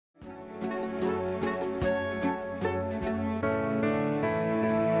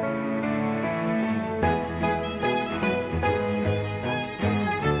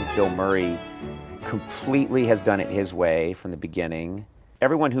Bill Murray completely has done it his way from the beginning.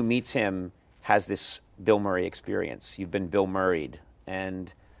 Everyone who meets him has this Bill Murray experience. You've been Bill Murray'd.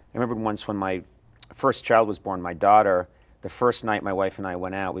 And I remember once when my first child was born, my daughter, the first night my wife and I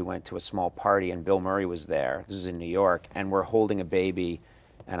went out, we went to a small party and Bill Murray was there. This was in New York. And we're holding a baby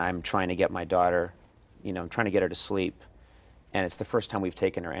and I'm trying to get my daughter, you know, I'm trying to get her to sleep. And it's the first time we've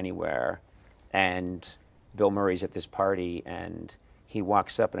taken her anywhere. And Bill Murray's at this party and he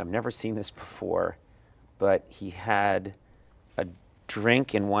walks up, and I've never seen this before, but he had a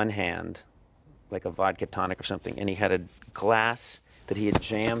drink in one hand, like a vodka tonic or something, and he had a glass that he had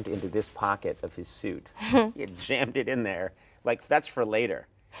jammed into this pocket of his suit. He had jammed it in there, like that's for later.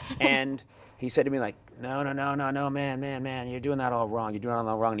 And he said to me like, no, man, you're doing that all wrong. You're doing that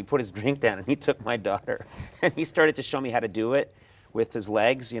all wrong. And he put his drink down and he took my daughter and he started to show me how to do it with his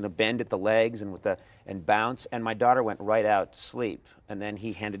legs, you know, bend at the legs and and bounce. And my daughter went right out to sleep. And then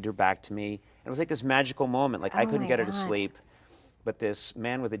he handed her back to me. And it was like this magical moment. Like I couldn't get her to sleep, but this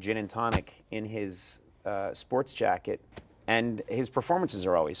man with a gin and tonic in his sports jacket, and his performances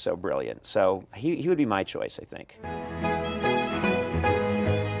are always so brilliant. So he would be my choice, I think.